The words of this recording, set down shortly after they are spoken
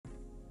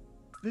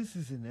This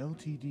is an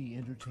LTD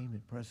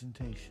Entertainment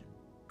presentation.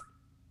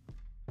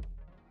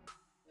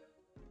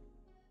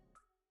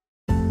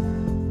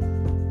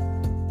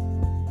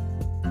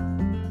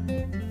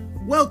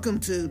 Welcome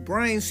to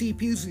Brian C.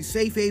 Pewsley's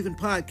Safe Haven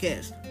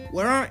Podcast,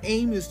 where our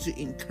aim is to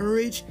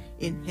encourage,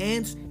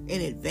 enhance, and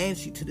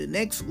advance you to the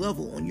next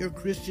level on your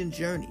Christian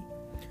journey.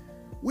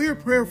 We're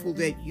prayerful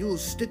that you'll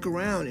stick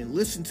around and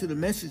listen to the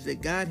message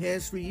that God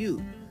has for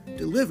you,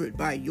 delivered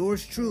by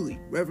yours truly,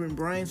 Reverend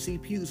Brian C.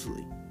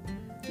 Pewsley.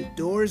 The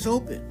door is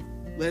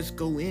open. Let's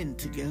go in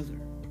together.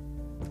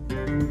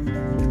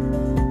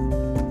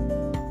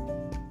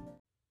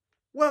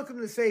 Welcome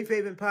to the Safe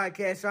Haven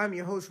Podcast. I'm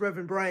your host,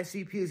 Reverend Brian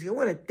C. Pewsley. I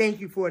want to thank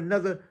you for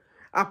another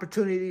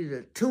opportunity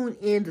to tune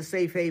in to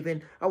Safe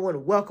Haven. I want to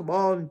welcome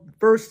all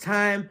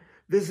first-time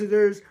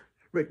visitors,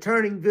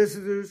 returning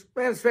visitors.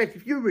 Matter of fact,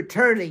 if you're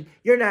returning,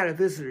 you're not a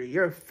visitor,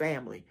 you're a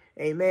family.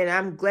 Amen.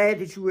 I'm glad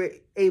that you were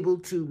able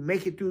to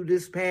make it through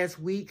this past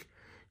week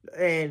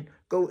and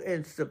go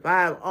and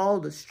survive all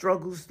the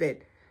struggles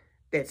that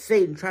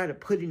Satan tried to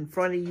put in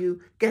front of you.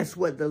 Guess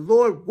what? The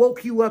Lord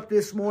woke you up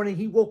this morning.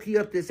 He woke you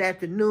up this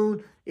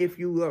afternoon. If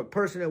you are a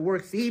person that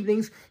works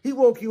evenings, he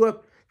woke you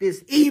up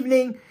this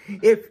evening.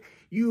 If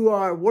you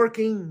are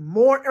working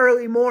more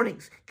early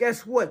mornings,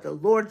 guess what? The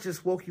Lord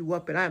just woke you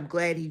up, and I'm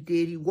glad he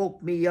did. He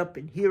woke me up,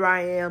 and here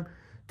I am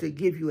to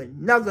give you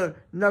another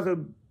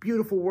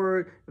beautiful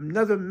word,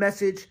 another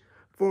message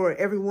for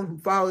everyone who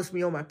follows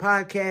me on my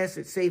podcast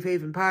at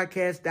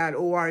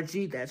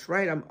safehavenpodcast.org. That's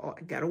right, I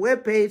got a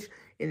webpage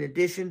in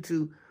addition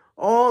to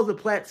all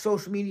the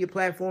social media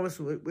platforms,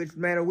 which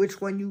matter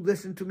which one you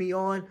listen to me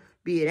on,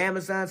 be it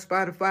Amazon,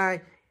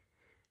 Spotify,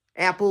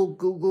 Apple,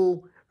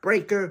 Google,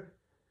 Breaker.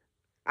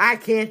 I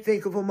can't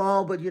think of them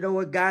all, but you know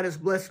what? God has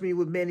blessed me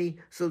with many,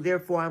 so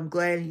therefore I'm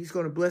glad he's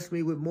going to bless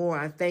me with more.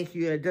 I thank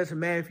you. It doesn't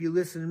matter if you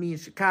listen to me in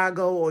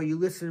Chicago or you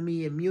listen to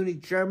me in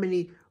Munich,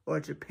 Germany, or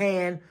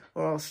Japan,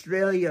 or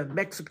Australia,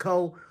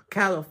 Mexico,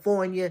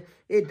 California.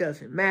 It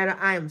doesn't matter.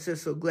 I am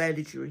just so glad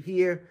that you're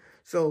here.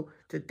 So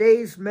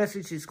today's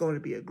message is going to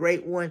be a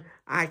great one.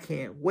 I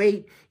can't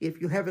wait. If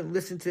you haven't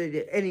listened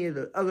to any of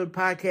the other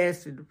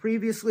podcasts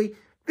previously,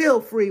 feel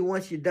free,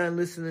 once you're done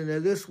listening to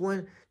this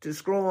one, to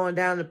scroll on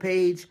down the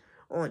page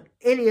on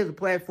any of the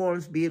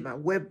platforms, be it my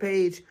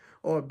webpage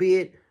or be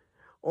it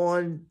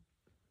on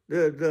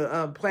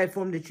the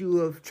platform that you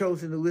have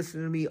chosen to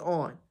listen to me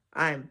on.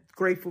 I'm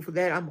grateful for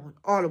that. I'm on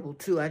Audible,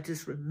 too. I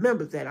just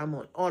remembered that I'm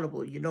on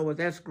Audible. You know what?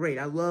 That's great.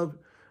 I love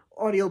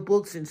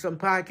audiobooks and some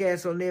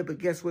podcasts on there, but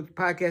guess what? The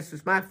podcast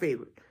is my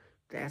favorite.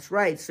 That's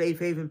right, Safe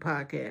Haven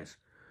Podcast.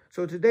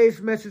 So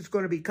today's message is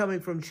going to be coming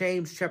from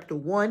James chapter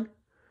 1,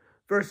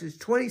 verses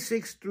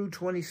 26 through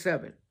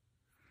 27.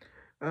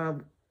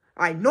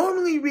 I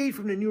normally read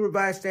from the New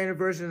Revised Standard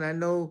Version. I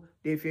know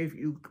if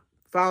you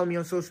follow me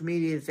on social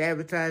media, it's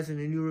advertised in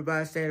the New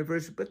Revised Standard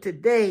Version, but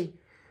today,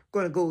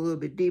 going to go a little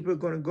bit deeper.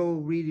 Going to go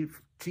read it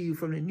to you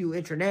from the New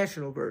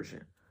International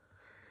Version.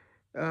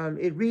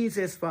 It reads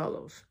as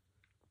follows.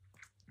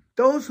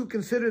 Those who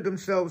consider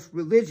themselves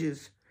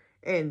religious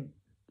and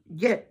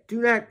yet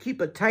do not keep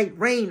a tight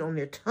rein on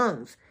their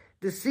tongues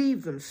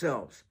deceive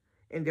themselves,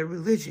 and their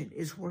religion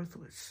is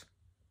worthless.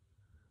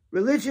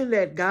 Religion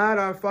that God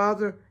our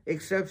Father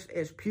accepts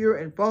as pure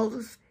and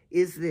faultless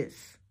is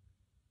this: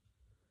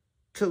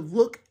 to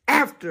look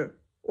after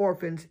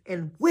orphans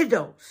and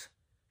widows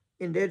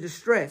in their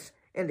distress,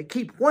 and to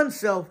keep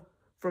oneself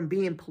from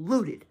being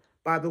polluted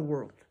by the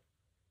world.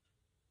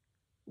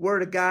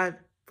 Word of God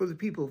for the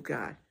people of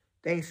God.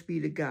 Thanks be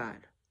to God.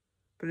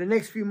 For the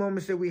next few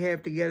moments that we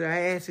have together, I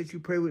ask that you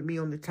pray with me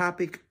on the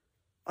topic,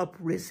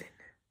 Uprisen.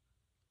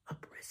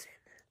 Uprisen.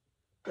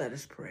 Let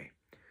us pray.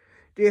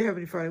 Dear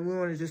Heavenly Father, we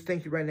want to just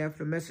thank you right now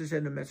for the message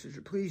and the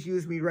messenger. Please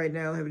use me right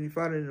now, Heavenly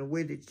Father, in a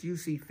way that you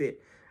see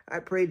fit. I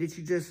pray that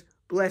you just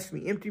bless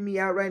me, empty me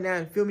out right now,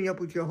 and fill me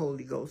up with your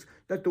Holy Ghost.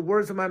 Let the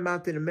words of my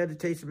mouth and the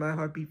meditation of my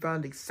heart be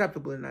found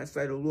acceptable in thy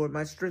sight, O Lord,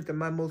 my strength and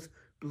my most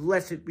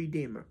blessed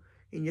Redeemer.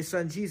 In your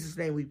Son, Jesus'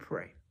 name we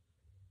pray.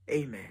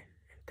 Amen.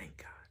 And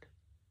thank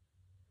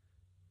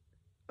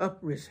God.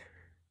 Uprisen.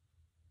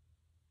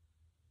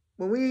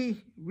 When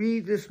we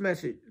read this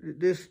message,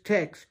 this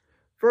text,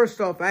 first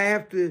off, I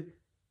have to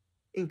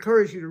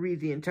encourage you to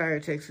read the entire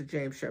text of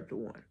James chapter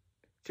 1.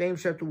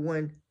 James chapter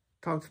 1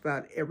 talks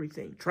about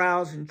everything,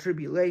 trials and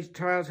tribulations,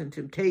 trials and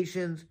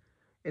temptations,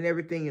 and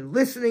everything, and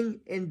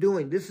listening and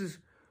doing. This is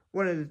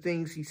one of the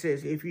things he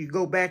says. If you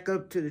go back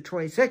up to the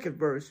 22nd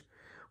verse,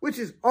 which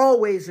is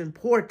always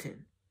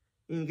important,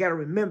 and you got to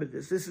remember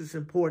this. This is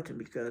important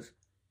because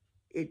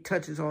it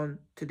touches on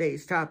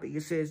today's topic.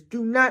 It says,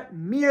 do not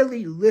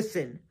merely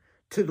listen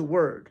to the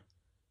word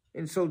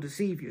and so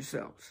deceive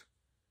yourselves.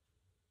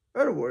 In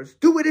other words,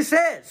 do what it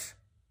says.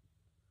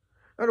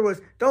 In other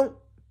words, don't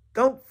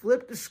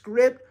flip the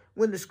script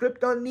when the script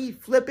don't need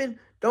flipping.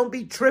 Don't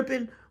be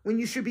tripping when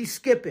you should be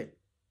skipping.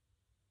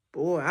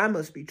 Boy, I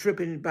must be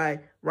tripping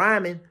by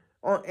rhyming,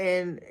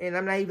 and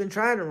I'm not even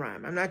trying to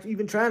rhyme. I'm not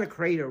even trying to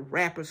create a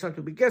rap or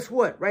something. But guess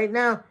what? Right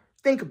now,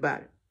 think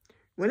about it.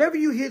 Whenever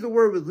you hear the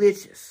word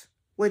religious,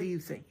 What do you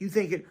think? You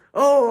thinking,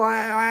 oh,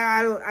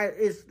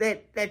 it's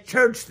that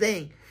church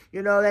thing,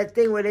 that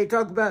thing where they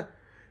talk about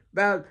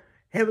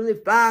Heavenly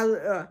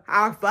Father,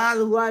 our Father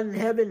who art in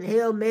heaven,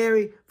 Hail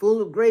Mary,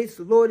 full of grace,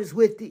 the Lord is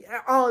with thee.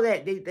 All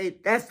that.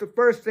 That's the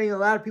first thing a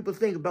lot of people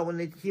think about when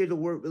they hear the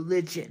word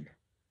religion.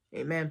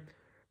 Amen.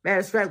 Matter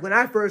of fact, when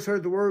I first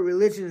heard the word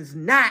religion, is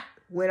not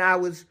when I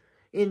was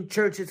in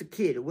church as a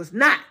kid. It was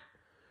not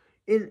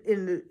in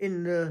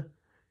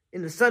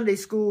the Sunday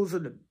schools or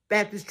the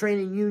Baptist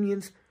training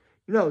unions.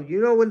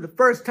 When the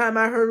first time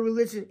I heard of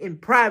religion? In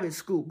private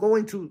school,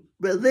 going to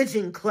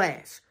religion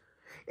class.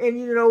 And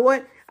you know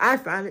what? I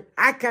found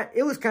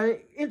it was kind of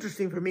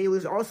interesting for me. It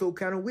was also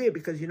kind of weird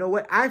because you know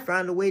what? I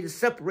found a way to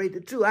separate the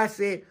two. I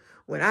said,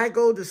 when I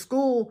go to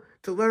school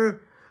to learn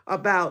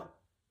about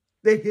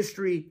the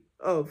history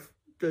of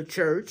the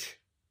church,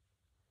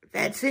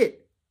 that's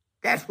it.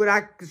 That's what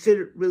I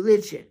considered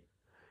religion.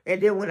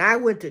 And then when I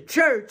went to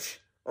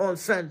church on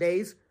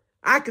Sundays,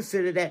 I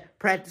considered that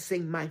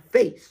practicing my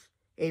faith.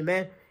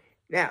 Amen.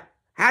 Now,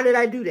 how did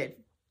I do that?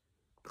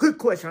 Good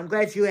question. I'm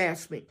glad you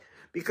asked me.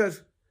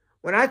 Because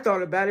when I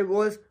thought about it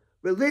was,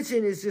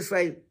 religion is just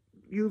like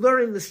you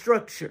learning the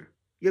structure.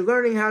 You're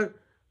laying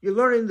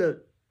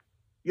the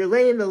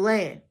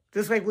land.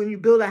 Just like when you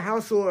build a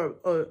house or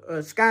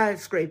a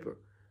skyscraper.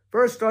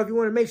 First off, you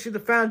want to make sure the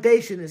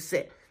foundation is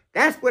set.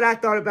 That's what I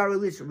thought about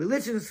religion.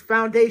 Religion is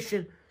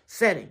foundation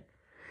setting.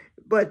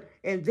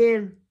 And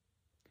then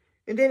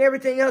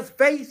everything else,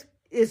 faith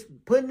is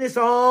putting this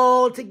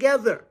all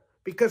together.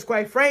 Because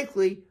quite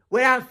frankly,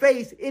 without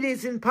faith, it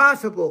is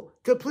impossible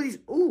to please.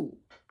 Ooh,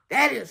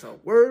 that is a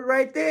word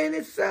right there in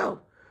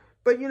itself.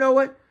 But you know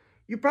what?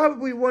 You're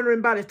probably wondering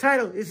about the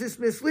title. Is this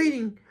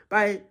misleading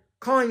by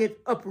calling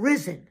it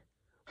Uprisen?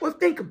 Well,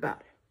 think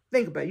about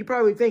it. You're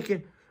probably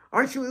thinking,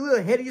 aren't you a little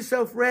ahead of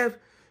yourself, Rev?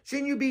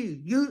 Shouldn't you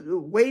be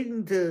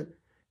waiting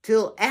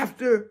till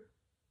after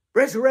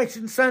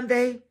Resurrection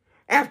Sunday,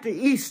 after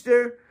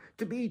Easter,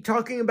 to be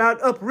talking about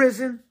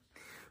Uprisen?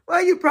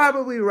 Well, you're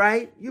probably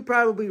right.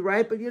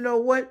 But you know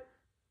what?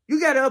 You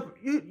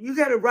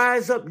gotta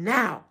rise up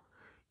now.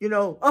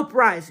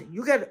 Uprising.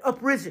 You got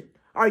uprisen.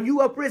 Are you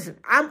uprisen?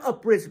 I'm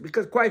uprisen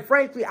because quite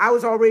frankly, I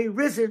was already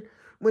risen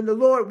when the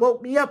Lord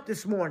woke me up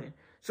this morning.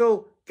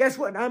 So guess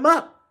what? I'm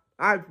up.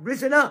 I've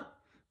risen up.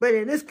 But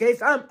in this case,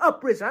 I'm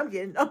uprisen. I'm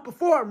getting up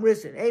before I'm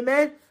risen.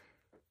 Amen.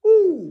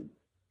 Ooh,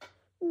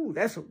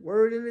 that's a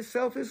word in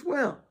itself as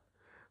well.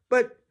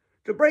 But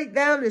to break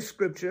down this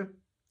scripture,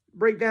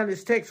 break down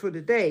this text for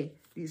today,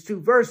 these two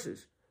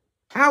verses,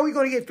 how are we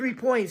going to get 3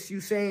 points, you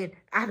saying,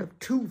 out of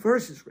 2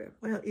 verses, Rev?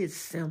 Well, it's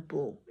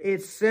simple.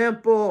 It's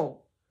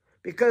simple.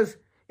 Because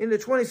in the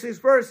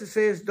 26th verse, it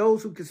says,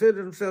 those who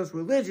consider themselves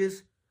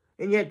religious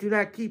and yet do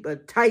not keep a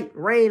tight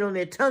rein on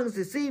their tongues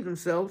deceive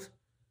themselves,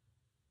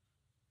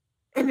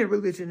 and their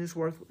religion is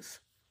worthless.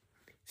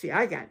 See,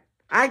 I get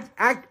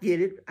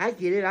it.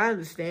 I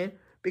understand.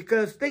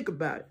 Because think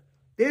about it.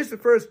 There's the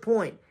first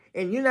point,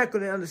 and you're not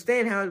going to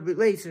understand how it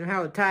relates and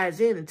how it ties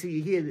in until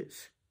you hear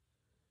this.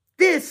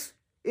 This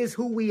is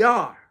who we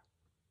are,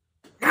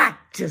 not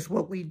just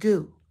what we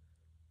do.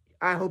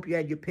 I hope you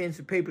had your pens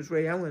and papers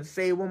ready. I'm going to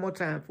say it one more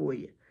time for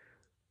you.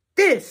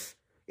 This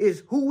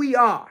is who we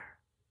are,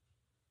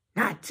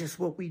 not just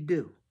what we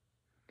do.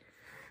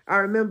 I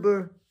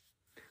remember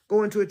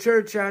going to a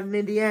church out in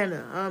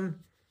Indiana.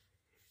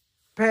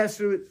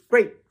 Pastor,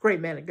 great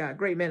man of God.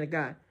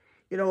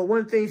 One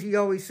of the things he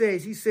always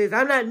says, he says,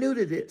 I'm not new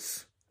to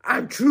this.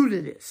 I'm true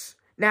to this.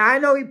 Now, I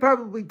know he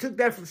probably took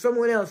that from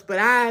someone else, but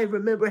I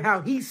remember how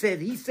he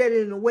said it. He said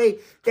it in a way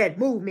that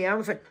moved me. I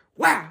was like,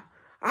 wow,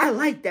 I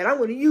like that. I'm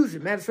going to use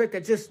it. Matter of fact, I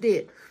just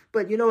did.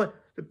 But you know what?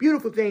 The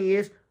beautiful thing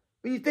is,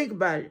 when you think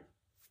about it,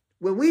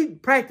 when we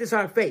practice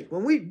our faith,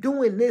 when we're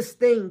doing this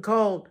thing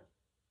called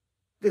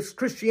this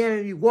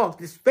Christianity walk,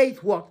 this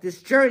faith walk,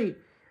 this journey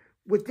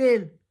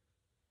within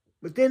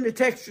the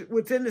text,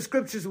 within the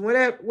scriptures, and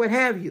what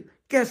have you,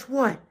 guess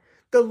what?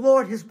 The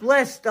Lord has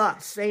blessed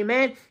us.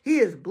 Amen. He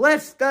has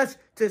blessed us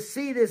to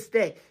see this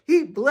day.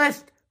 He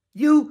blessed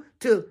you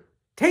to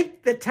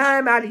take the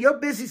time out of your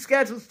busy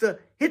schedules to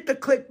hit the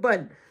click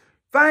button.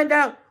 Find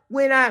out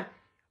when I'm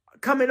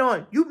coming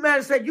on. Matter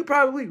of fact, you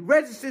probably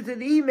registered to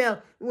the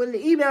email. When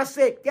the email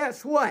said,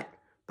 guess what?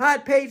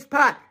 Pod page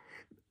pot.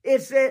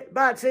 It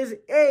says,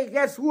 hey,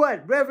 guess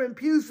what? Reverend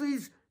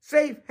Pusey's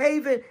Safe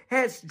Haven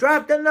has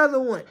dropped another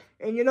one.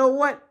 And you know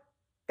what?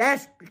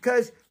 That's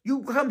because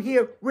you come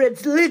here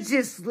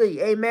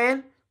religiously,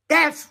 amen?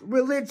 That's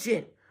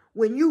religion.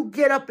 When you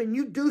get up and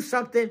you do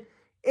something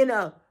in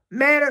a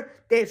manner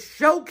that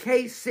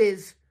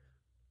showcases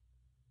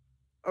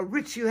a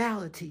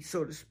rituality,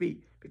 so to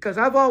speak. Because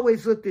I've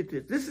always looked at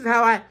this. This is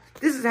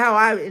how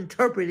I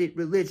interpreted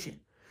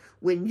religion.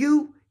 When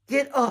you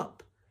get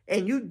up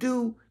and you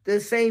do the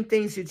same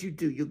things that you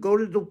do. You go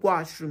to the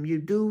washroom. You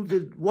do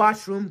the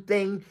washroom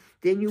thing.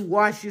 Then you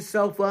wash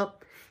yourself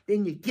up.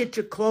 Then you get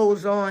your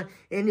clothes on.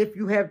 And if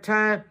you have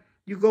time,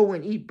 you go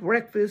and eat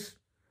breakfast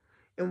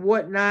and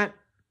whatnot.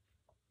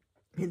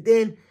 And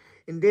then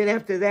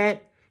after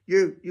that,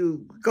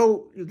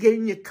 You get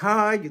in your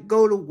car, you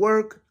go to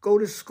work, go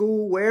to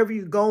school, wherever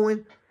you're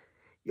going,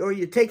 or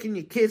you're taking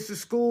your kids to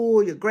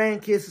school, your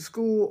grandkids to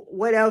school,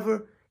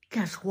 whatever.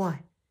 Guess what?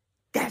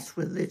 That's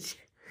religion.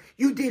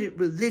 You did it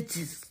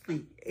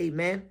religiously,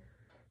 amen?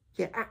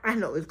 Yeah, I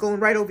know, it's going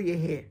right over your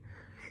head.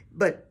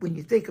 But when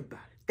you think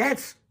about it,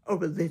 that's a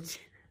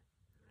religion.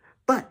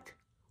 But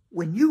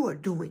when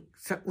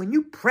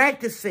you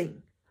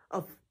practicing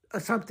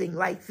something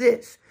like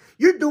this,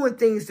 you're doing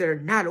things that are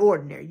not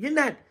ordinary. You're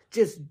not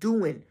just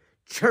doing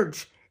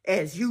church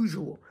as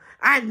usual.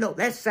 I know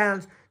that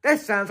sounds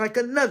like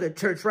another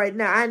church right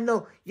now. I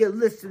know you're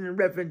listening,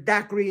 Reverend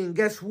Dockery, and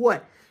guess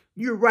what?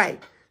 You're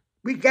right.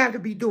 We got to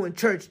be doing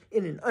church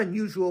in an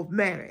unusual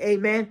manner.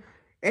 Amen.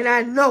 And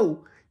I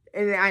know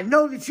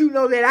that you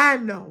know that I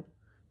know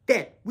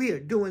that we are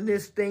doing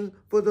this thing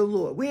for the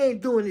Lord. We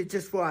ain't doing it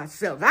just for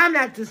ourselves. I'm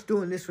not just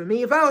doing this for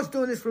me. If I was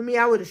doing this for me,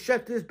 I would have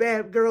shut this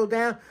bad girl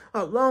down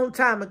a long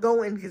time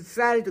ago and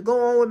decided to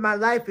go on with my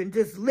life and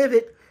just live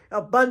it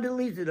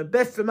abundantly to the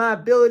best of my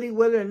ability,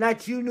 whether or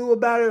not you knew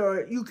about it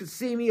or you could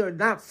see me or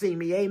not see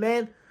me.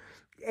 Amen.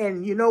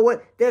 And you know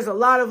what? There's a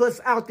lot of us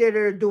out there that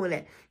are doing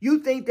that. You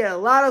think that a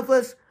lot of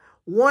us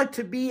want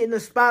to be in the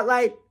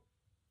spotlight?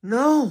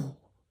 No.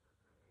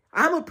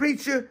 I'm a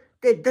preacher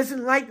that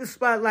doesn't like the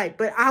spotlight,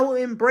 but I will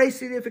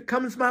embrace it if it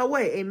comes my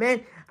way.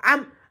 Amen.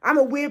 I'm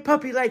a weird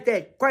puppy like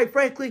that. Quite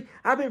frankly,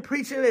 I've been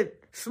preaching at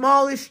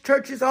smallish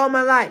churches all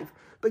my life.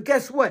 But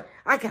guess what?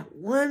 I got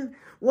one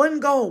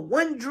goal,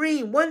 one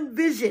dream, one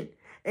vision.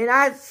 And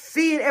I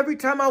see it every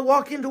time I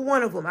walk into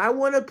one of them. I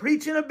want to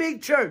preach in a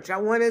big church. I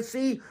want to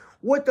see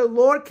what the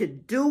Lord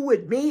could do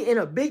with me in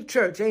a big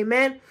church.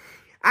 Amen.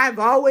 I've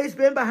always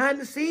been behind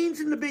the scenes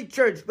in the big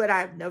church, but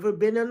I've never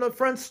been on the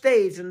front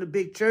stage in the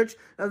big church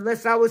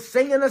unless I was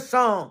singing a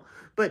song,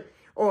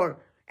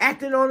 or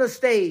acting on a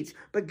stage.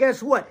 But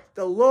guess what?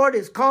 The Lord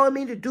is calling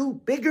me to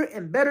do bigger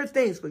and better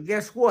things. But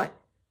guess what?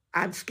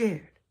 I'm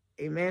scared.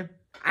 Amen.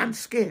 I'm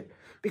scared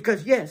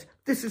because yes,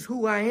 this is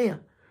who I am.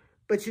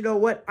 But you know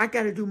what? I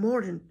got to do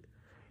more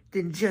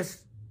than just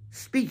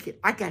speak it.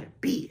 I got to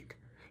be it.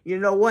 You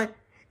know what?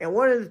 And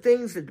one of the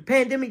things that the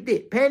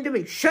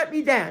pandemic shut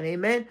me down,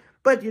 amen?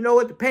 But you know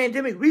what? The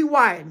pandemic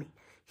rewired me.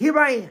 Here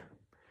I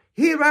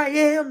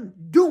am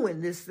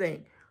doing this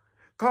thing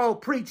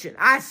called preaching.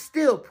 I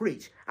still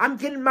preach. I'm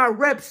getting my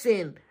reps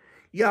in,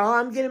 y'all.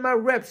 I'm getting my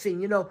reps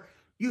in. You know,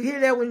 you hear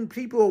that when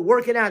people are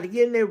working out, they're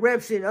getting their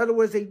reps in. In other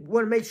words, they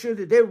want to make sure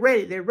that they're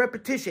ready, they're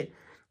repetition.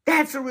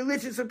 That's a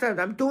religion sometimes.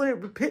 I'm doing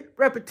it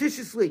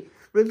repetitiously,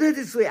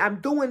 religiously.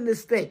 I'm doing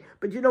this thing.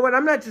 But you know what?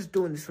 I'm not just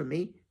doing this for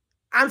me.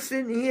 I'm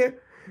sitting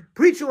here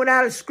preaching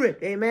without a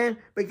script, amen?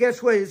 But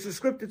guess what? It's a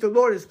script that the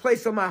Lord has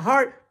placed on my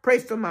heart,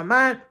 placed on my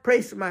mind,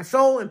 placed on my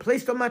soul, and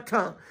placed on my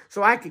tongue.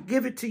 So I could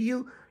give it to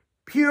you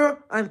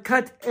pure,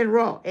 uncut, and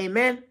raw,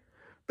 amen?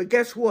 But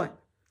guess what?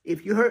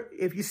 If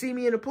you see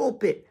me in the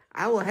pulpit,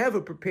 I will have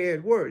a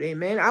prepared word,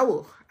 amen?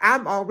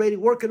 I'm already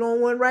working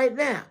on one right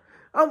now.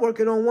 I'm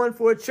working on one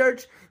for a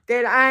church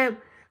that I am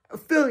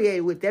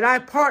affiliated with, that I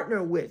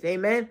partner with,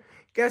 amen?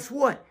 Guess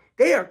what?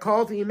 They are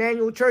called the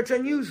Emmanuel Church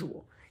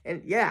Unusual.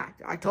 And yeah,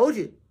 I told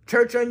you,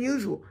 church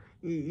unusual.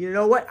 You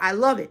know what? I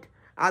love it.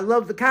 I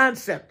love the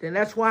concept, and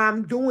that's why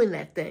I'm doing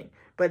that thing.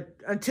 But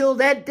until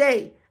that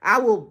day, I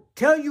will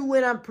tell you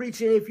when I'm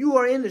preaching if you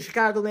are in the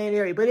Chicagoland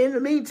area. But in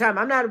the meantime,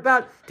 I'm not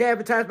about to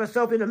advertise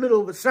myself in the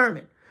middle of a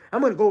sermon.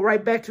 I'm going to go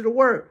right back to the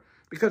word.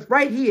 Because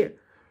right here,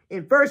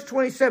 in verse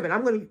 27,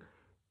 I'm going to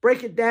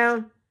break it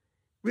down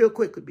real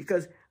quickly.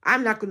 Because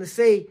I'm going to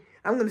save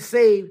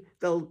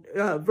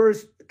the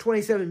verse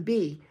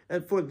 27b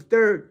for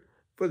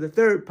the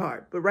third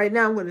part. But right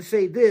now I'm going to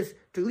say this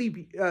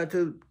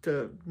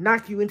to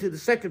knock you into the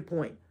second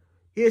point.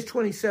 Here's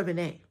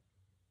 27a.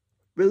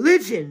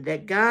 Religion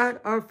that God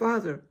our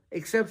Father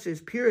accepts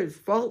as pure, as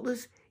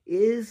faultless,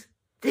 is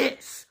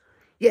this.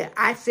 Yeah,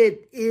 I said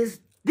is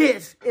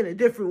this in a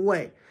different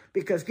way.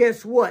 Because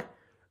guess what?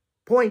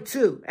 Point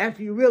 2,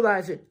 after you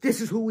realize that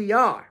this is who we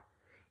are,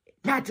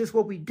 not just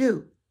what we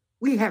do,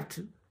 we have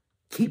to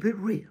keep it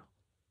real.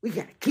 We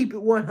got to keep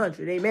it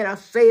 100. Amen. I'll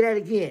say that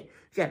again.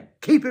 You got to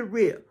keep it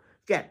real.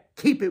 You got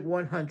to keep it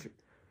 100. You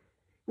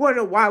want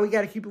to know why we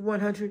got to keep it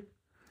 100?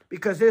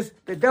 Because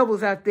the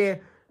devil's out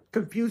there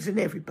confusing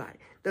everybody.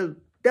 The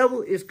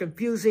devil is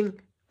confusing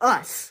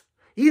us.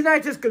 He's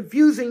not just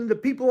confusing the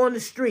people on the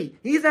street.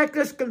 He's not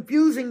just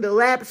confusing the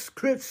lapsed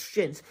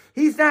Christians.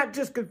 He's not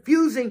just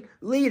confusing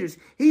leaders.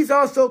 He's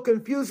also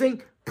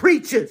confusing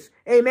preachers.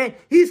 Amen.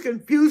 He's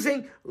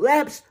confusing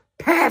lapsed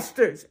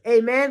pastors.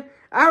 Amen.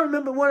 I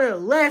remember one of the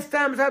last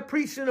times I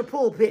preached in a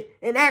pulpit,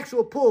 an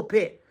actual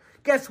pulpit.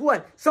 Guess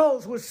what?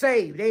 Souls were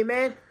saved.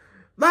 Amen.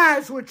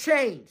 Lives were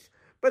changed.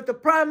 But the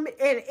problem,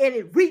 and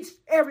it reached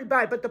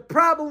everybody, but the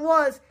problem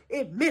was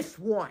it missed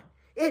one.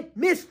 It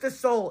missed the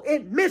soul.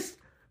 It missed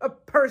a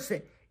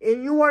person.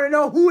 And you want to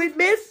know who it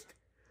missed?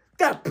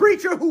 The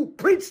preacher who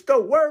preached the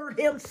word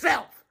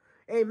himself.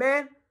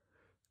 Amen.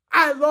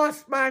 I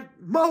lost my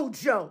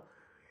mojo.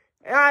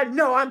 I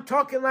know I'm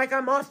talking like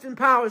I'm Austin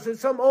Powers in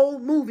some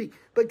old movie.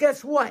 But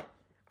guess what?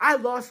 I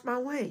lost my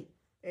way.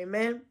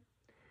 Amen.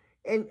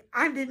 And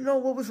I didn't know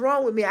what was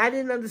wrong with me. I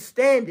didn't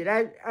understand it.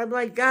 I'm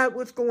like, God,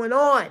 what's going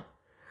on?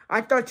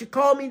 I thought you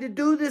called me to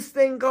do this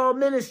thing called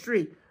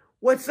ministry.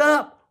 What's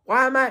up?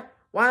 Why am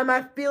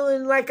I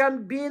feeling like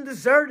I'm being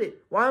deserted?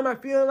 Why am I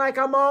feeling like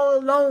I'm all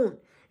alone?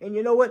 And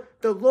you know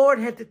what? The Lord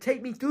had to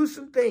take me through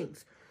some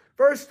things.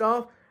 First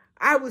off,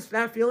 I was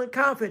not feeling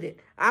confident.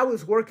 I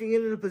was working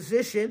in a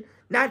position,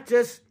 not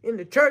just in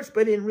the church,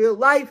 but in real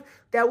life,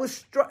 that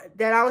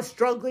I was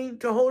struggling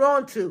to hold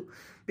on to.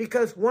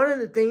 Because one of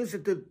the things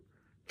that the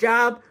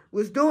job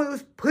was doing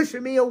was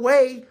pushing me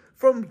away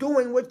from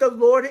doing what the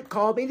Lord had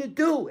called me to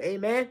do.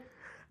 Amen.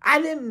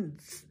 I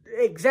didn't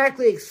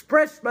exactly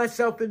express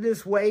myself in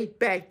this way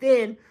back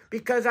then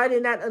because I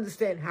did not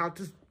understand how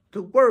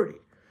to word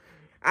it.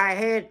 I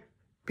had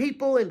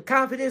people in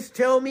confidence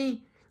tell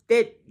me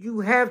that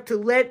you have to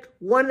let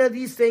one of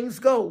these things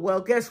go.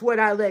 Well, guess what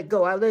I let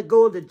go? I let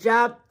go of the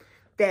job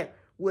that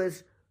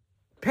was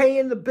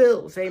paying the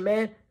bills.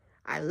 Amen.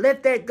 I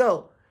let that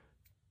go.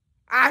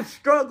 I've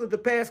struggled the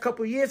past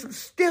couple of years. I'm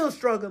still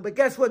struggling. But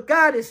guess what?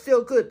 God is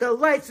still good. The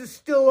lights are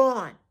still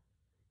on.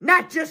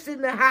 Not just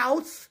in the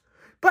house,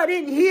 but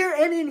in here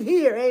and in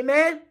here.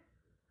 Amen.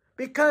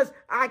 Because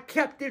I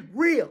kept it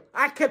real.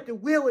 I kept it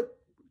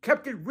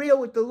real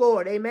with the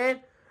Lord.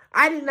 Amen.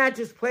 I did not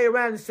just play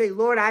around and say,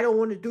 Lord, I don't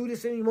want to do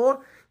this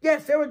anymore.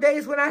 Yes, there were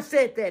days when I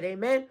said that.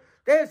 Amen.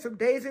 There are some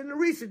days in the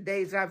recent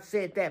days I've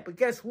said that. But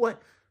guess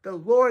what? The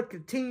Lord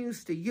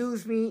continues to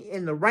use me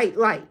in the right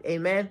light.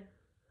 Amen.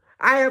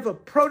 I have a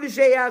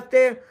protege out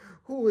there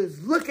who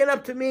is looking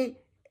up to me,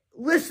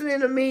 listening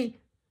to me,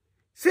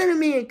 sending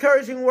me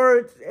encouraging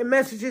words and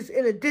messages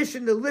in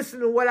addition to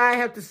listening to what I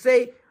have to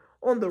say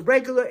on the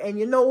regular. And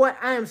you know what?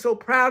 I am so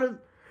proud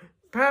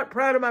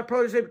of my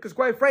protege because,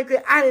 quite frankly,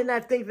 I did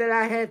not think that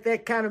I had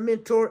that kind of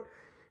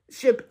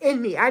mentorship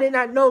in me. I did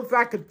not know if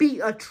I could be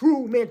a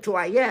true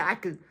mentor. Yeah, I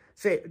could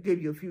give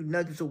you a few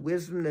nuggets of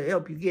wisdom to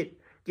help you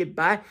get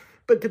by.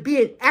 But to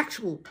be an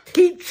actual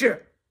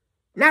teacher,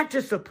 not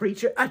just a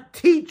preacher, a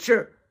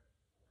teacher,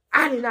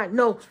 I did not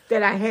know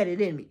that I had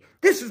it in me.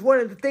 This is one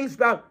of the things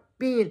about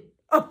being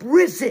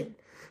uprisen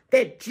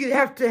that you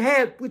have to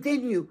have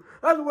within you.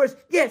 In other words,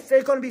 yes,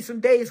 there's going to be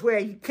some days where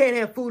you can't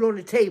have food on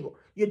the table.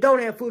 You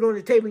don't have food on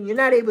the table and you're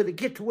not able to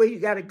get to where you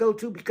got to go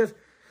to because,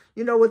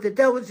 you know what, the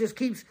devil just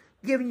keeps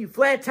giving you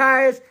flat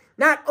tires,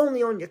 not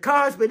only on your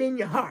cars, but in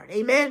your heart.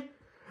 Amen.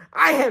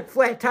 I had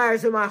flat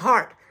tires in my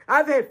heart.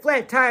 I've had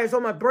flat tires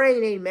on my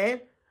brain.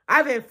 Amen.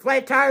 I've had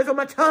flat tires on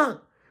my tongue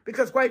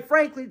because, quite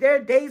frankly, there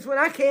are days when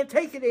I can't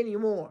take it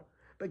anymore.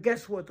 But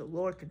guess what? The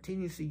Lord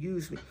continues to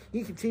use me.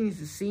 He continues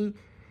to see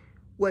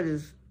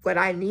what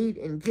I need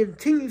and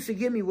continues to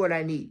give me what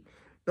I need,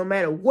 no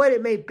matter what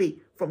it may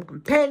be, from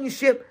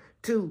companionship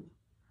to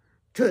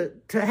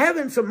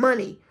having some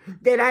money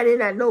that I did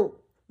not know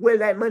where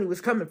that money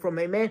was coming from.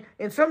 Amen.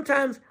 And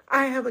sometimes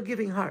I have a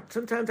giving heart.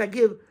 Sometimes I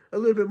give a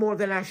little bit more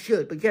than I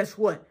should. But guess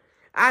what?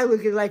 I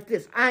look at it like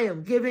this. I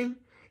am giving,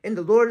 and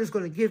the Lord is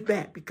going to give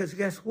back because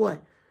guess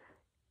what?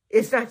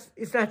 It's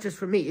not just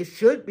for me. It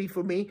should be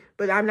for me,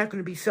 but I'm not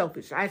going to be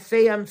selfish. I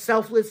say I'm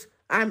selfless.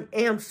 I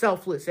am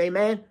selfless.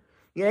 Amen.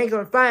 You ain't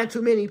going to find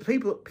too many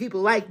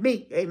people like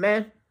me.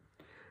 Amen.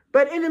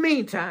 But in the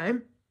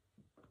meantime,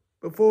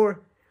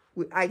 before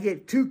I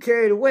get too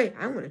carried away,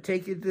 I'm going to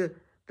take you to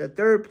the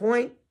third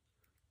point.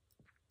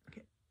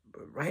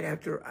 But right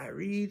after I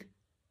read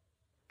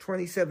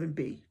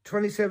 27b.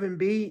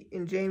 27b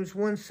in James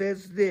 1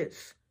 says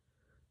this: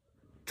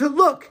 to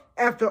look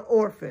after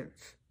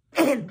orphans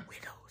and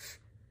widows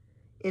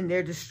in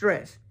their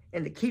distress,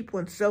 and to keep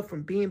oneself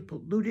from being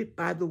polluted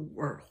by the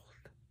world.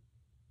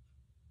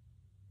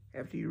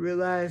 After you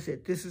realize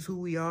that this is who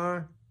we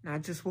are,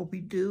 not just what we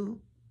do,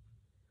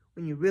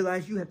 when you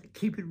realize you have to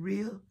keep it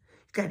real,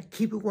 you got to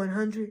keep it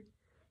 100,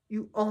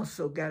 you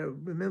also got to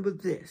remember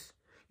this.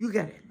 You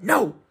got to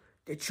know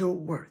that you're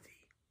worthy.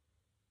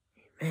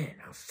 Amen.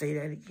 I'll say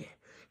that again.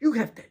 You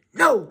have to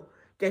know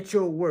that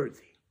you're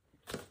worthy.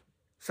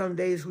 Some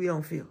days we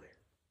don't feel it.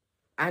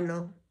 I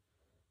know.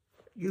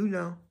 You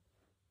know.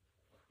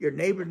 Your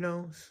neighbor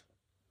knows.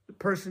 The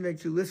person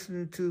that you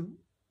listen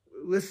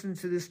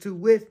to this to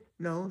with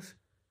knows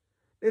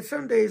that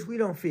some days we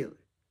don't feel it.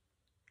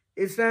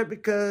 It's not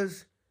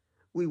because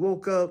we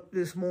woke up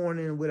this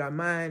morning with our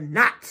mind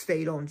not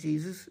stayed on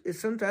Jesus. It's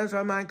sometimes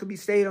our mind could be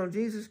stayed on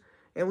Jesus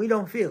and we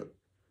don't feel it.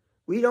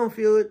 We don't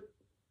feel it.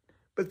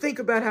 But think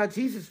about how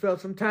Jesus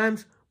felt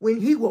sometimes when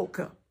he woke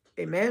up.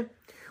 Amen.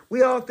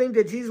 We all think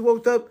that Jesus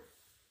woke up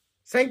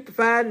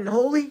sanctified and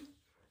holy.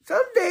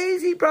 Some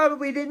days he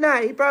probably did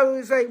not. He probably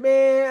was like,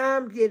 man,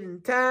 I'm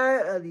getting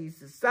tired of these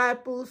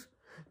disciples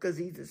because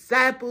these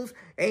disciples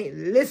ain't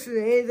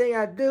listening to anything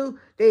I do.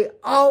 They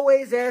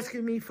always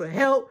asking me for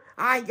help.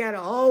 I got to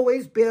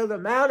always bail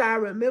them out. I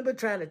remember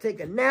trying to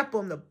take a nap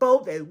on the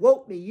boat. They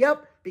woke me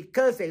up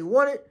because they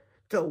wanted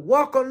to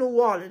walk on the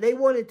water. They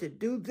wanted to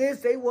do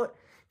this. They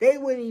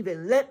wouldn't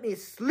even let me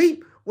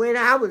sleep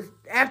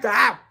after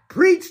I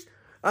preached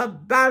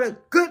about a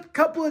good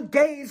couple of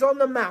days on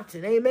the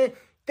mountain. Amen.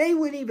 They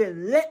wouldn't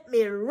even let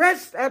me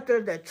rest after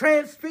the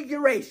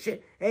transfiguration.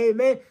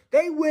 Amen.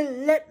 They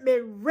wouldn't let me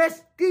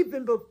rest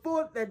even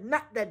before the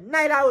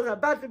night I was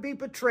about to be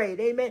betrayed.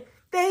 Amen.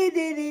 They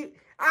didn't.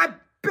 I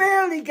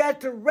barely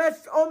got to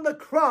rest on the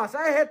cross.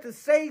 I had to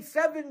say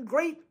 7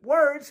 great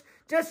words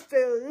just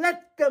to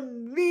let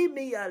them leave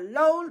me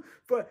alone.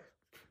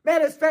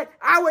 Matter of fact,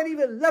 I wasn't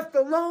even left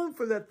alone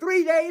for the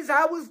 3 days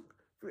I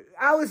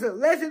was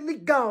allegedly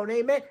gone.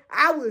 Amen.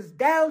 I was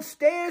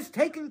downstairs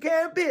taking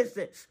care of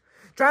business,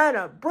 trying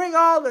to bring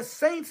all the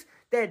saints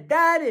that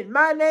died in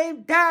my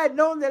name, died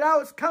knowing that I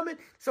was coming,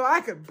 so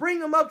I could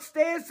bring them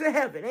upstairs to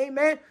heaven.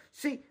 Amen.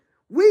 See,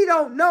 we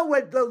don't know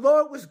what the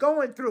Lord was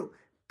going through.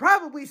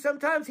 Probably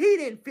sometimes he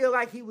didn't feel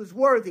like he was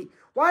worthy.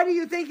 Why do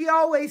you think he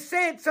always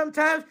said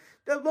sometimes,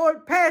 the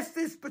Lord, pass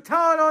this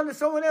baton on to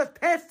someone else,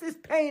 pass this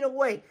pain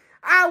away?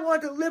 I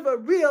want to live a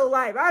real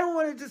life. I don't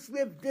want to just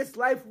live this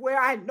life where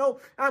I know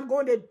I'm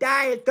going to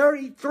die at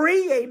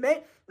 33. Amen.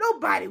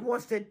 Nobody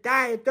wants to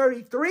die at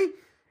 33.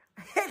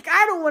 Heck,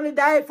 I don't want to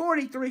die at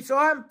 43, so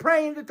I'm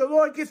praying that the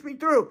Lord gets me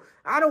through.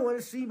 I don't want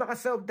to see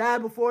myself die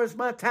before it's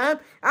my time.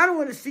 I don't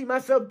want to see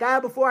myself die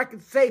before I can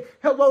say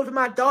hello to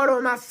my daughter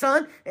or my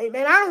son.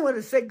 Amen. I don't want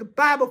to say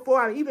goodbye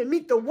before I even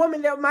meet the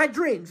woman of my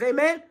dreams.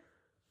 Amen.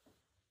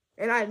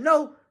 And I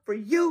know for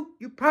you,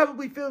 you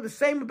probably feel the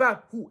same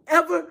about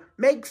whoever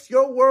makes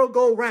your world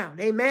go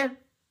round. Amen.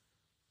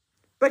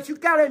 But you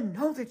got to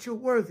know that you're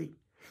worthy.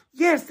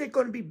 Yes, there are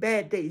going to be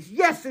bad days.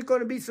 Yes, there are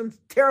going to be some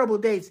terrible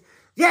days.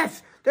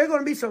 Yes, there are going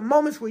to be some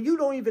moments where you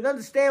don't even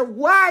understand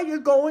why you're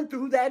going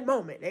through that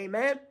moment.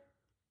 Amen.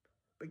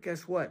 But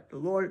guess what? The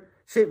Lord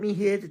sent me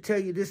here to tell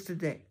you this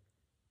today.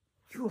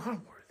 You are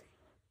worthy.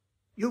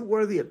 You're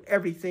worthy of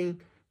everything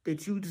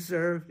that you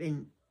deserve,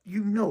 and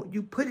you know it.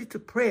 You put it to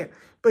prayer.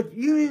 But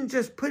you didn't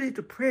just put it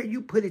to prayer,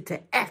 you put it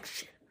to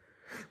action.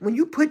 When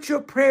you put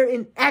your prayer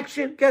in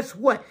action, guess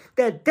what?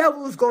 The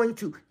devil is going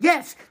to,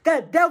 yes,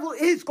 the devil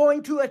is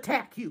going to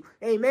attack you.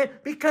 Amen.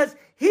 Because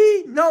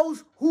he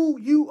knows who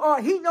you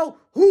are. He knows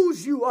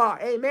whose you are.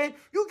 Amen.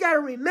 You got to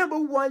remember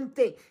one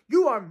thing.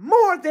 You are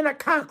more than a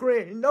conqueror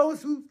in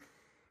those who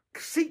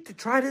seek to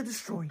try to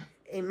destroy you.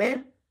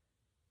 Amen.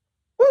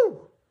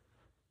 Woo.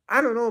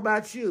 I don't know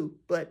about you,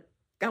 but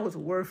that was a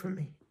word for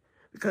me.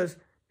 Because,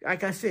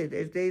 like I said,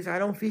 there's days I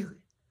don't feel it.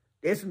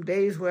 There's some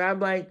days where I'm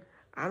like,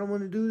 I don't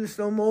want to do this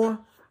no more.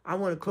 I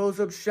want to close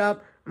up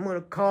shop. I'm going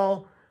to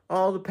call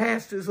all the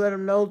pastors, let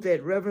them know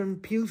that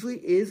Reverend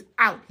Pusley is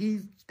out.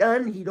 He's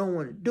done. He don't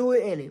want to do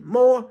it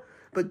anymore.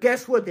 But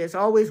guess what? There's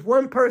always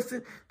one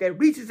person that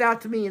reaches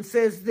out to me and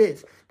says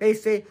this. They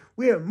say,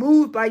 we are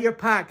moved by your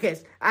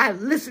podcast. I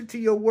listened to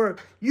your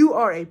work. You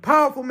are a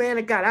powerful man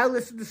of God. I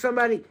listened to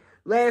somebody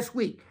last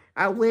week.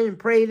 I went and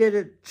prayed at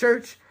a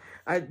church.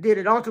 I did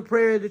an altar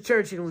prayer at the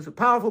church, and it was a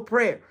powerful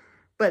prayer.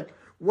 But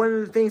one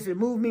of the things that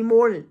moved me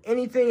more than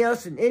anything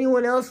else and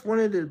anyone else, one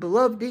of the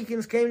beloved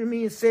deacons came to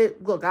me and said,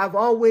 look, I've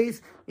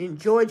always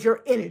enjoyed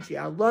your energy.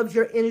 I love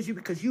your energy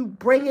because you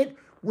bring it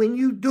when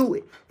you do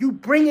it. You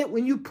bring it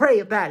when you pray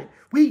about it.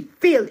 We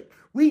feel it.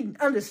 We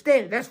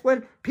understand it. That's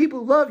when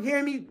people love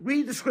hearing me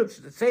read the scriptures.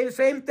 They say the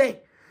same thing.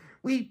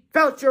 We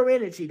felt your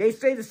energy. They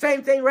say the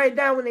same thing right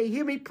now when they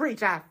hear me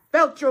preach. I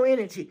felt your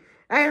energy.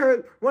 I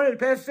heard one of the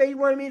pastors say he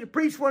wanted me to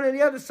preach one of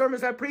the other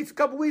sermons I preached a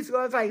couple weeks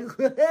ago. I was like,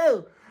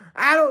 well,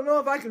 I don't know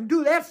if I can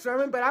do that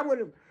sermon, but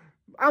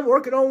I'm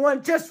working on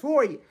one just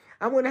for you.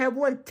 I'm going to have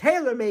one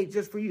tailor-made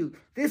just for you.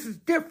 This is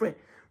different.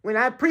 When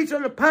I preach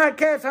on the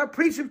podcast, I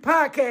preach in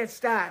podcast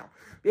style.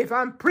 If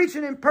I'm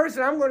preaching in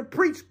person, I'm going to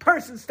preach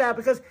person style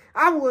because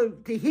I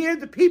want to hear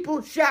the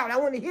people shout. I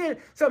want to hear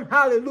some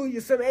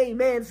hallelujah, some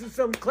amens, and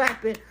some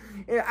clapping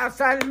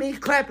outside of me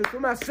clapping for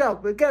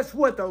myself. But guess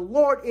what? The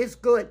Lord is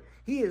good.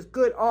 He is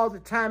good all the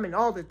time, and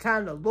all the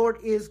time the Lord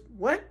is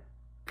what?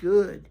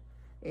 Good.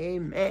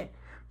 Amen.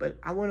 But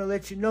I want to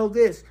let you know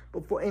this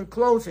before, in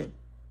closing,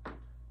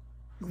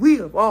 we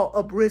have all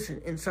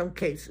uprisen in some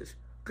cases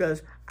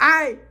because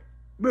I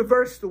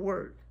reverse the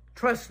word.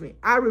 Trust me,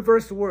 I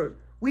reverse the word.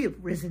 We have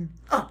risen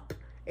up.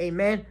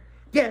 Amen.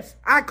 Yes,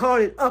 I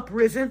called it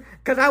uprisen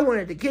because I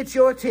wanted to get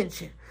your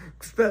attention.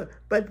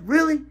 But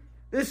really,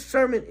 this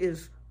sermon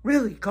is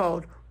really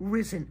called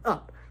risen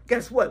up.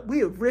 Guess what? We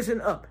have risen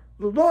up.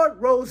 The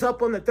Lord rose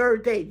up on the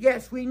third day.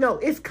 Yes, we know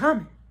it's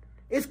coming.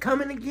 It's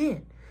coming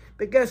again.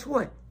 But guess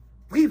what?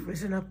 We've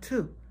risen up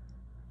too.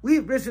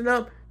 We've risen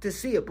up to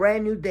see a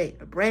brand new day,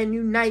 a brand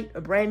new night,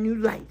 a brand new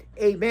light.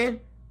 Amen.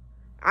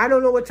 I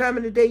don't know what time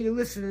of the day you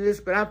listen to this,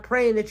 but I'm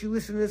praying that you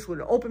listen to this with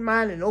an open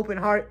mind, an open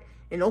heart,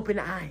 and open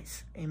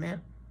eyes.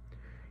 Amen.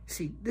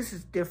 See, this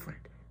is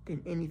different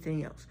than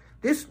anything else.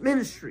 This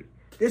ministry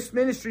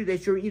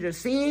that you're either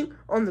seeing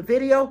on the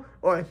video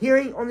or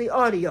hearing on the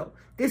audio,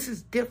 this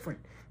is different.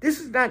 This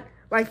is not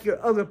like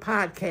your other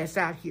podcasts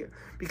out here.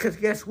 Because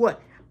guess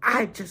what?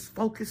 I just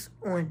focus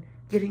on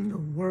getting the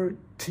word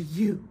to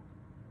you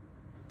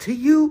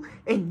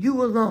and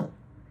you alone.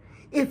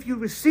 If you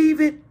receive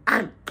it,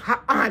 I'm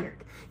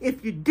honored.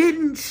 If you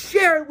didn't,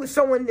 share it with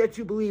someone that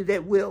you believe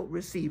that will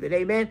receive it.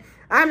 Amen.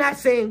 I'm not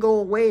saying go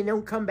away and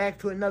don't come back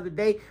to another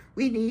day.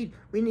 We need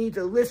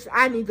the list.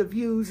 I need the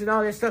views and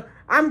all that stuff.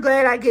 I'm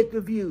glad I get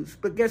the views.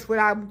 But guess what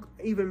I'm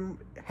even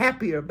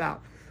happier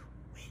about?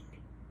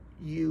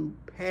 When you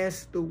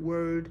pass the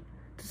word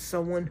to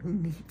someone who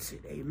needs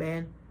it.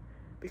 Amen.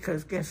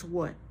 Because guess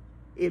what?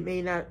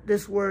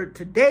 This word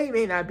today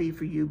may not be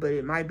for you, but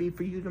it might be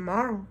for you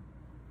tomorrow.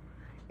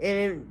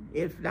 And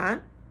if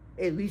not,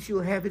 at least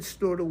you'll have it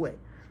stored away.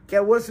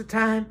 There was a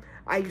time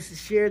I used to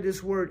share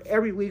this word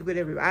every week with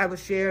everybody. I would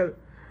share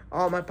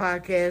all my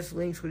podcast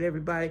links with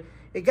everybody.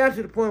 It got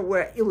to the point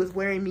where it was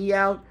wearing me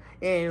out,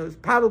 and it was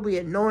probably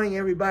annoying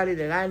everybody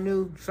that I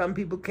knew. Some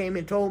people came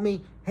and told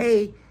me,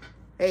 hey,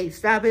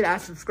 stop it. I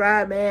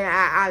subscribe, man.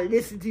 I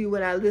listen to you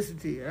when I listen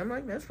to you. And I'm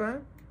like, that's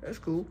fine. That's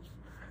cool.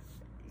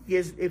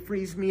 Yes, it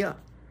frees me up.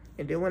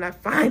 And then when I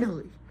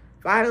finally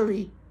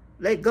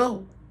let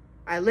go,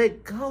 I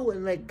let go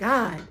and let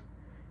God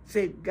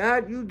say,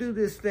 God, you do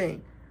this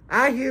thing.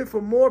 I hear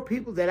from more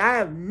people that I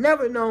have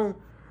never known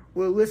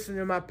will listen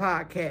to my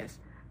podcast.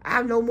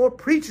 I know more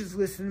preachers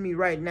listening to me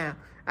right now.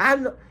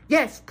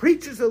 Yes,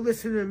 preachers are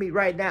listening to me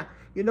right now.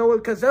 You know what?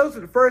 Because those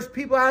are the first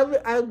people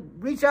I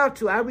reach out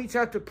to. I reach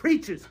out to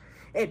preachers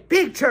at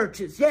big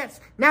churches. Yes,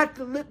 not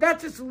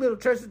just the little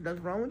churches.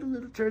 Nothing wrong with the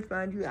little church,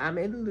 mind you. I'm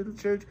in a little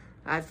church.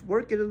 I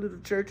work at a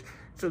little church.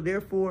 So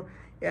therefore,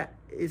 yeah,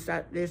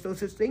 there's no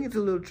such thing as a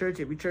little church.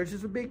 Every church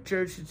is a big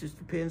church. It just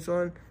depends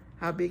on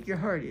how big your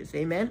heart is.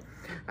 Amen.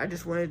 I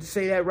just wanted to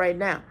say that right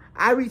now.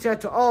 I reach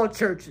out to all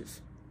churches.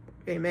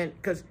 Amen.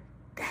 Because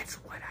that's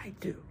what I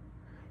do.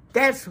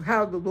 That's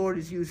how the Lord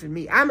is using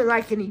me. I'm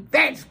like an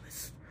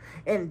evangelist.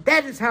 And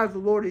that is how the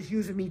Lord is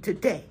using me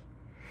today.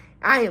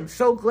 I am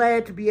so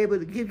glad to be able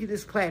to give you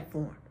this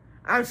platform.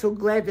 I'm so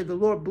glad that the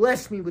Lord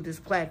blessed me with this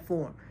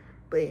platform.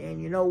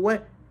 And you know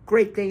what?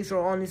 Great things are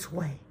on its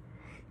way.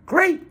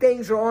 Great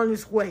things are on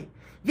its way.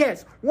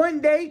 Yes,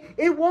 one day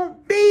it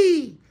won't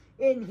be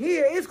in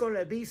here. It's going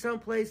to be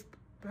someplace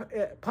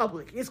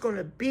public. It's going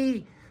to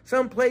be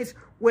someplace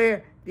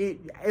where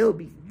it'll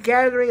be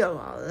gathering of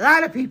a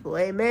lot of people.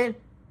 Amen.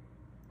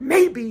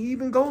 Maybe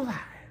even go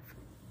live.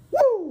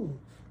 Woo!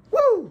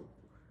 Woo!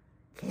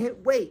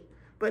 Can't wait.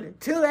 But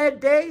until that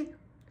day,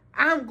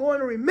 I'm going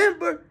to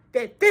remember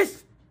that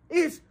this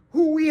is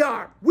who we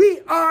are.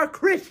 We are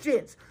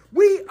Christians.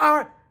 We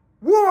are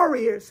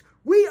warriors.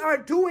 We are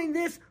doing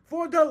this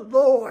for the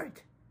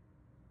Lord.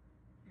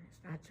 And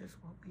it's not just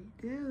what we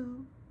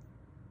do.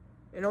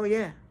 And oh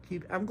yeah,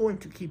 I'm going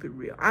to keep it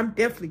real. I'm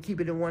definitely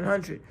keeping it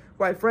 100.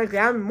 Quite frankly,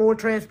 I'm more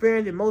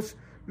transparent than most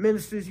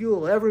ministers you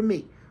will ever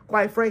meet.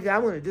 Quite frankly, I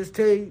want to just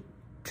tell you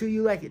to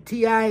you like a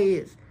T.I.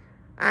 is.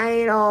 I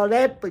ain't all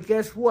that, but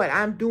guess what?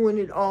 I'm doing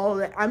it all.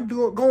 That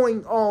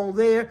going all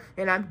there,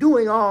 and I'm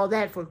doing all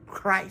that for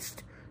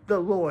Christ, the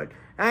Lord.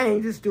 I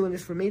ain't just doing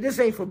this for me. This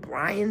ain't for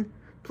Brian.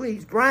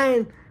 Please,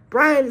 Brian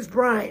is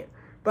Brian.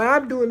 But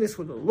I'm doing this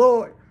for the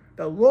Lord.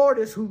 The Lord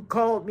is who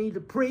called me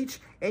to preach,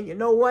 and you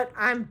know what?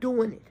 I'm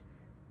doing it.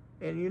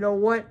 And you know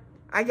what?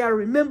 I got to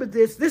remember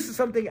this. This is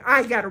something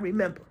I got to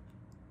remember.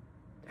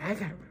 I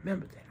got to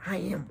remember that I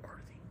am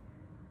worthy.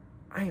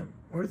 I am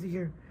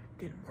worthier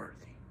than worthy.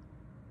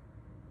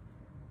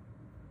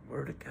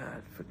 Word of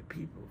God for the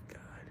people of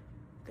God.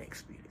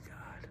 Thanks be to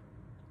God.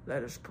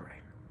 Let us pray.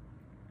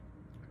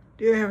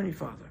 Dear Heavenly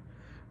Father,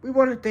 we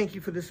want to thank you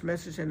for this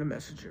message and the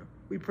messenger.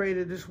 We pray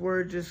that this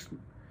word just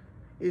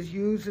is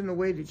used in the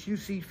way that you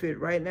see fit.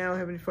 Right now,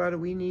 Heavenly Father,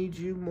 we need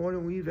you more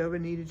than we've ever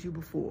needed you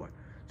before.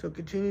 So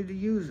continue to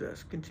use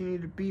us. Continue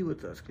to be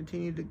with us.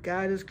 Continue to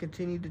guide us.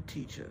 Continue to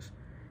teach us.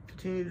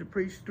 Continue to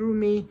preach through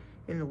me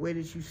in the way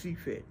that you see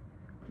fit.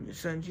 In your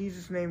Son,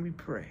 Jesus' name we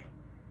pray.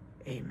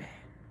 Amen.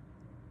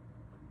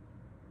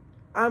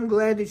 I'm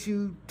glad that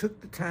you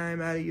took the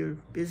time out of your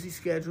busy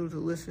schedule to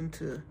listen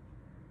to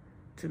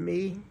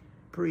me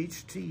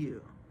preach to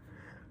you.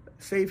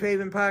 Safe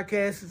Haven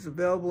Podcast is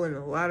available in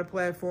a lot of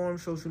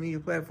platforms, social media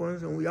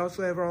platforms, and we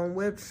also have our own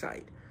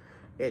website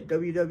at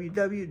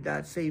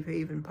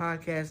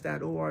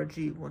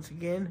www.safehavenpodcast.org. Once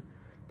again,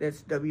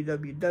 that's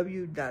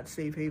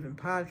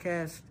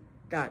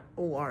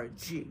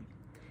www.safehavenpodcast.org.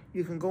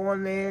 You can go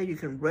on there, you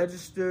can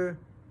register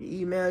your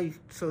email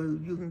so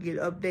you can get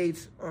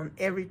updates on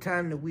every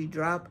time that we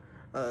drop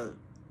a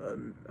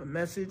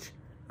message,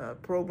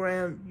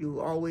 program. You'll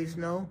always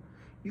know.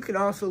 You can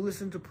also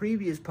listen to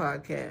previous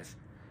podcasts.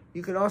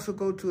 You can also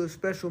go to a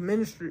special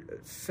ministry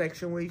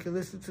section where you can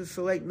listen to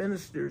select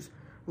ministers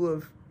who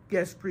have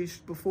guest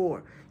preached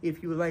before.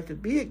 If you would like to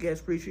be a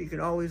guest preacher, you can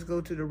always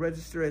go to the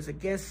register as a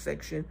guest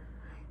section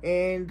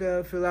and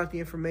fill out the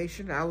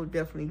information. I will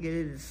definitely get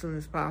it as soon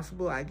as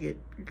possible. I get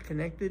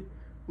connected.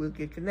 We'll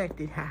get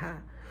connected.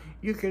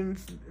 You can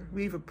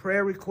leave a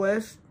prayer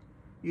request.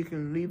 You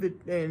can leave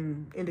it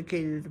and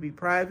indicate it to be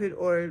private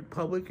or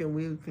public, and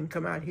we can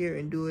come out here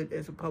and do it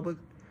as a public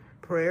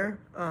prayer.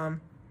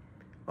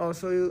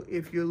 Also,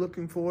 if you're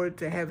looking forward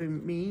to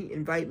having me,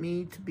 invite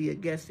me to be a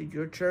guest at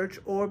your church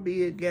or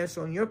be a guest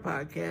on your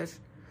podcast,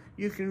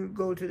 you can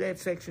go to that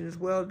section as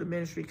well, the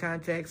ministry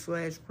contact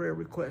 / prayer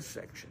request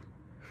section.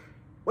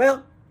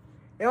 Well,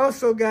 and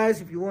also,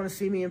 guys, if you want to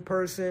see me in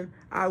person,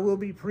 I will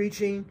be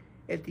preaching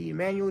at the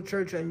Emmanuel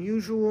Church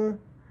Unusual,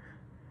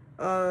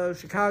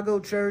 Chicago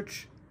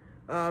Church.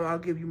 I'll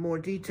give you more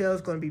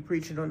details. Going to be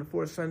preaching on the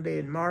fourth Sunday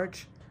in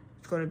March.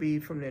 It's going to be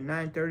from the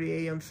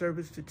 9:30 a.m.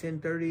 service to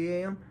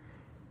 10:30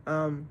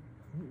 a.m.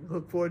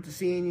 Look forward to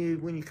seeing you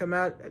when you come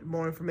out.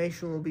 More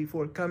information will be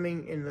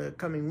forthcoming in the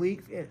coming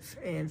weeks,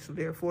 and so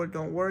therefore,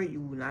 don't worry, you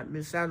will not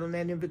miss out on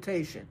that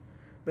invitation.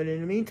 But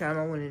in the meantime,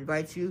 I want to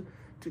invite you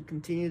to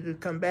continue to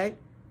come back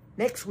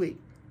next week.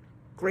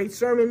 Great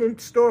sermon in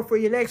store for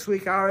you next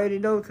week. I already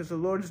know because the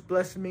Lord is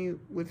blessing me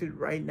with it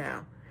right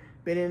now.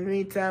 But in the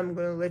meantime, I'm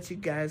going to let you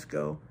guys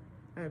go.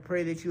 I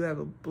pray that you have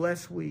a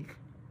blessed week.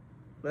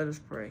 Let us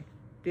pray.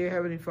 Dear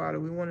Heavenly Father,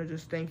 we want to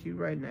just thank you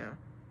right now.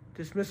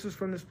 Dismiss us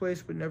from this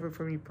place, but never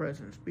from your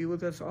presence. Be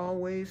with us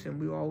always, and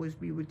we'll always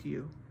be with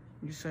you.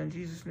 In your Son,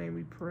 Jesus' name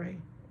we pray.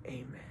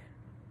 Amen.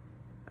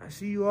 I'll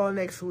see you all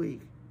next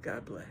week.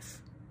 God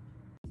bless.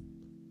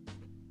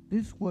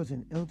 This was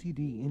an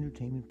LTD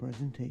Entertainment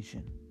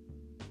presentation.